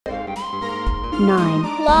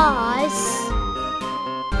9 plus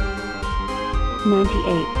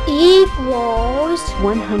 98 equals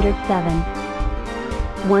 107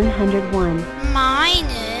 101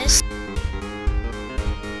 minus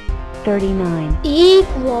 39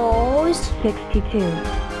 equals 62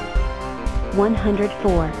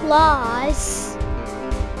 104 plus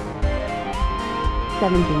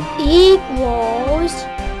 70 equals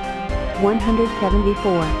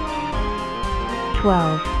 174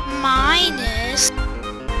 12 minus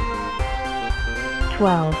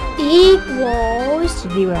 12 equals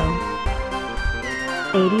 0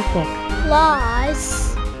 86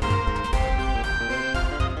 plus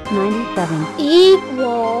 97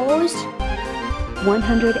 equals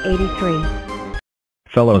 183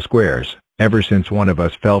 Fellow squares, ever since one of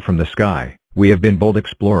us fell from the sky, we have been bold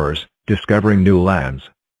explorers, discovering new lands,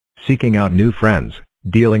 seeking out new friends,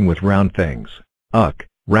 dealing with round things. Ugh,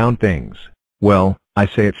 round things. Well, I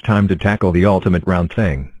say it's time to tackle the ultimate round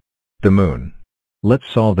thing. The moon. Let's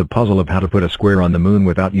solve the puzzle of how to put a square on the moon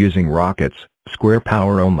without using rockets, square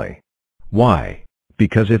power only. Why?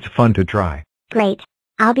 Because it's fun to try. Great.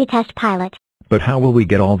 I'll be test pilot. But how will we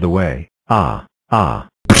get all the way?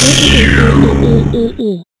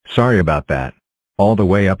 Sorry about that. All the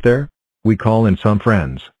way up there? We call in some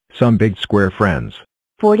friends, some big square friends.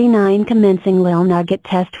 49 commencing Lil Nugget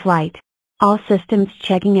test flight. All systems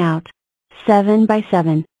checking out. 7 by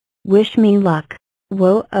 7. Wish me luck.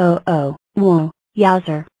 Whoa oh oh, whoa,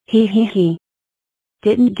 yowzer, hee hee hee.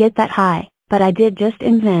 Didn't get that high, but I did just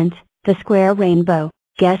invent the square rainbow.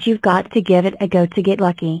 Guess you've got to give it a go to get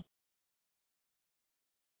lucky.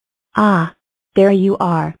 Ah, there you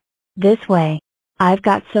are. This way. I've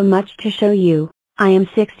got so much to show you. I am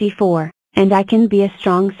 64, and I can be a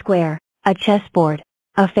strong square, a chessboard,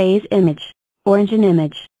 a phase image, origin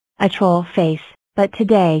image, a troll face, but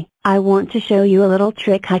today, I want to show you a little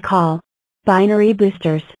trick I call binary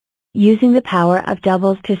boosters. Using the power of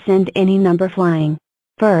doubles to send any number flying.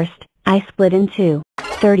 First, I split in 2,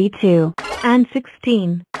 32, and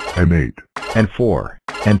 16, And 8, and 4,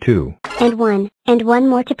 and 2. And one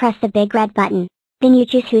more to press the big red button. Then you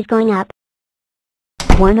choose who's going up.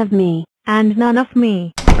 one of me, and none of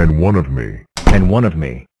me. And 1 of me. And 1 of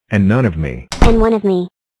me. And none of me. And one of me.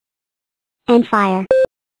 And fire.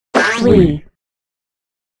 3.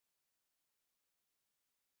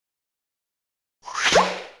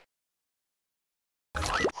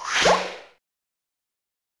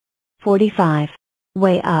 $45.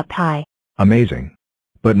 Way up high. Amazing.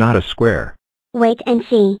 But not a square. Wait and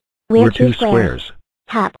see. We're two squares. squares.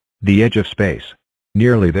 Top. The edge of space.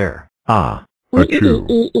 Nearly there. Ah. Achoo.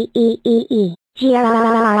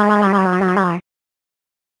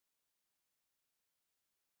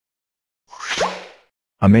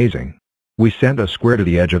 Amazing. We sent a square to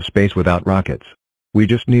the edge of space without rockets. We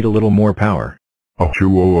just need a little more power.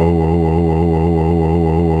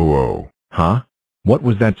 Huh? What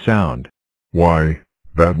was that sound? Why,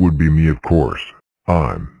 that would be me, of course.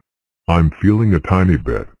 I'm feeling a tiny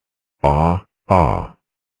bit. Oh.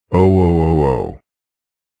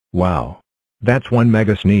 Wow. That's one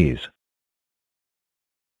mega sneeze.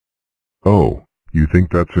 Oh, you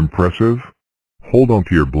think that's impressive? Hold on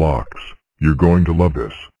to your blocks. You're going to love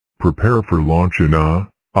this. Prepare for launch in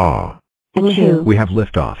Achoo. We have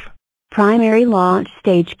liftoff. Primary launch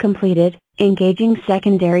stage completed, engaging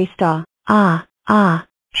secondary star.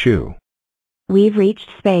 Chew. We've reached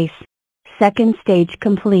space. Second stage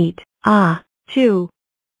complete. 2.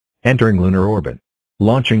 Entering lunar orbit.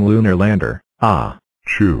 Launching lunar lander.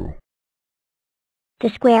 chew. The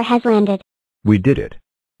square has landed. We did it.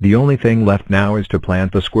 The only thing left now is to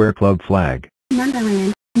plant the Square Club flag.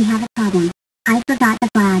 Numberland, we have a problem. I forgot the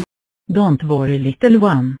flag. Don't worry, little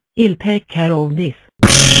one. I'll take care of this.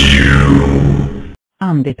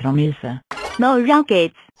 Andy promise. No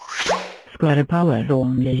rockets. Square power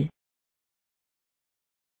only.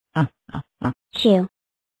 Chew.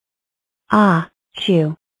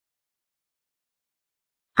 Chew.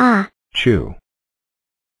 Chew.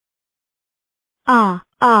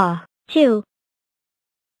 Chew.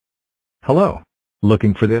 Hello.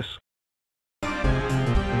 Looking for this?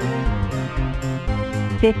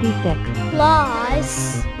 56.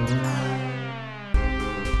 plus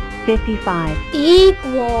 55.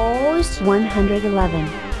 equals 111.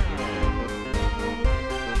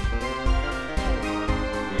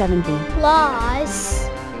 70. plus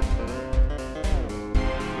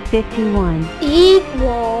 51.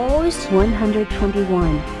 equals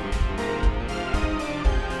 121.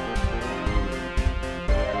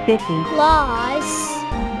 50. plus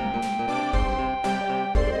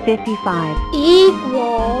 55.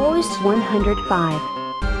 equals 105.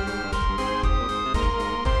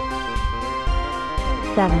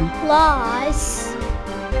 87 plus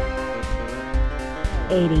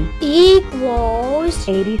 80 equals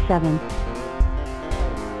 87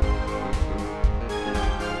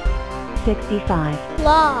 65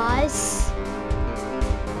 plus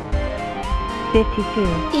 52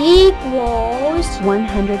 equals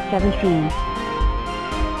 117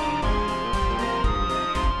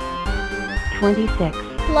 26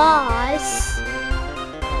 plus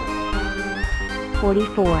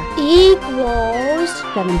 44 equals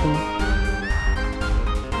 70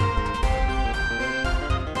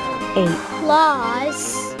 8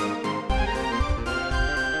 plus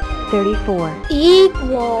 34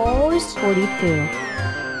 equals 42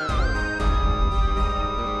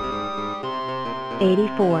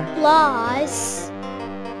 84 plus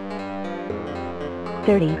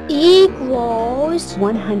 30 equals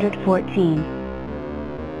 114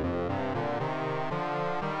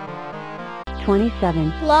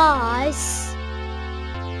 27 plus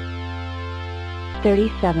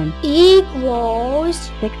 37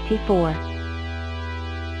 equals 64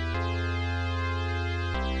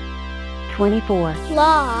 24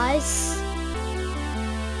 plus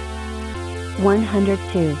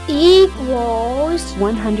 102 equals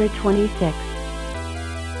 126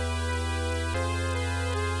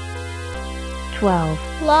 12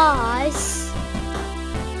 plus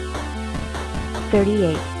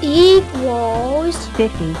 38 equals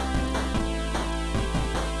 50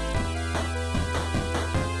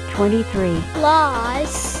 23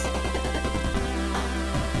 plus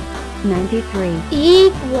 93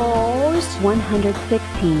 equals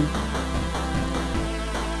 116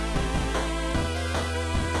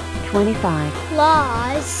 25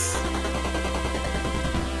 plus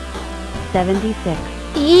 76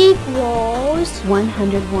 equals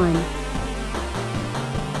 101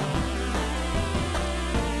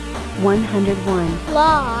 101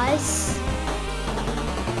 plus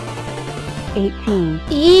 18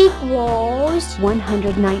 equals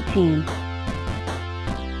 119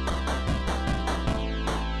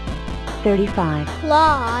 35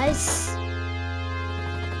 plus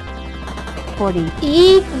 40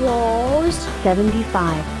 equals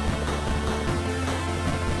 75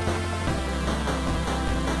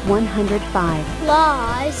 105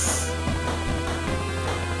 plus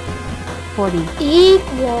 40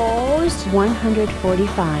 equals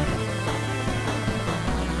 145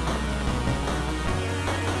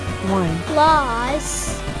 1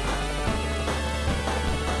 plus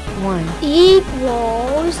 1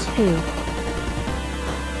 equals 2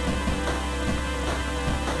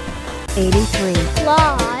 83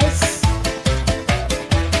 plus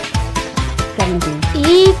 70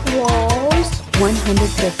 equals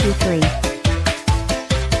 153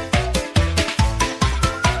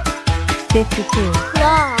 52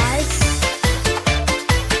 plus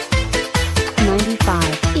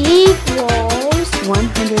 95 equals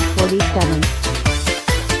 147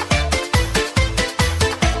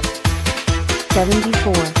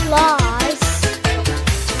 74 plus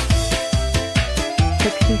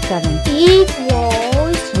 67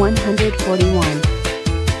 equals 141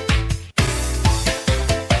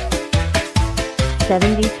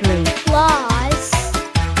 73 plus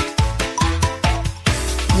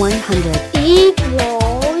 100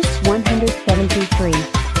 equals 173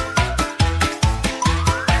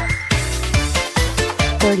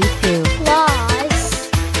 32 plus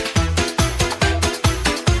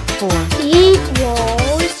 4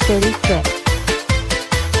 equals 36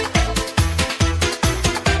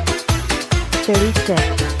 36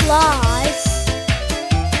 plus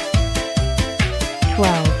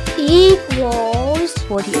 12 equals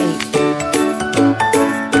 48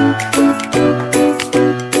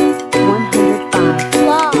 105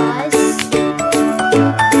 plus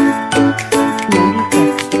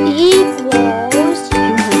 96 equals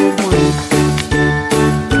 201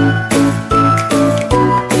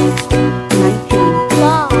 19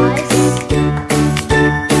 plus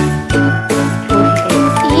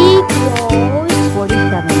 28 equals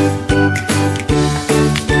 47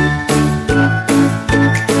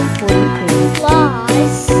 42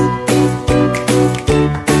 plus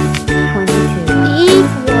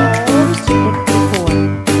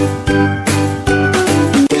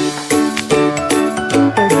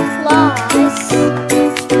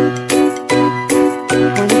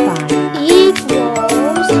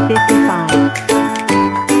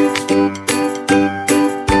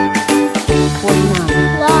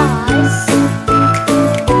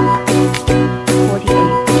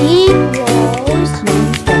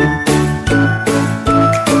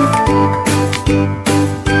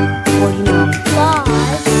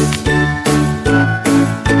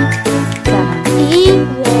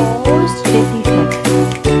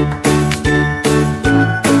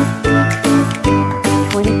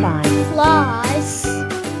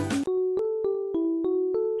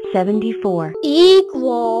 74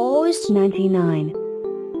 equals 99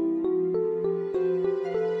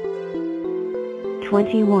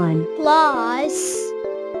 21 plus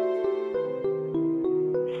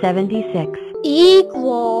 76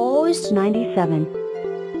 equals 97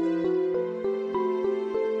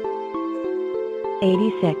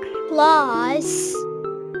 86 plus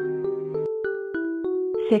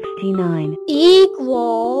 69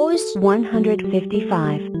 equals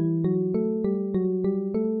 155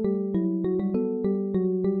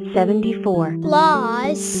 74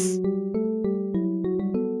 plus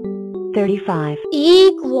 35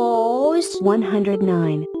 equals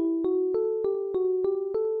 109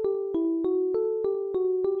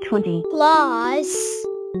 20 plus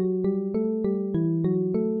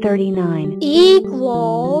 39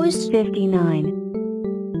 equals 59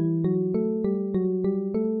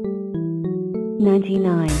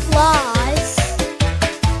 99 plus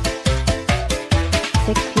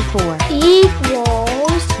 64 equals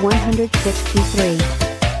 163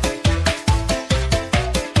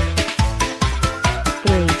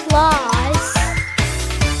 3 plus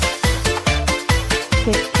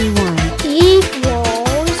 61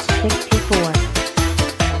 equals 64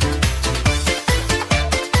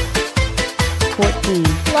 14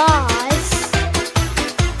 plus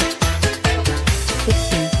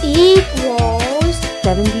 60 equals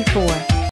 70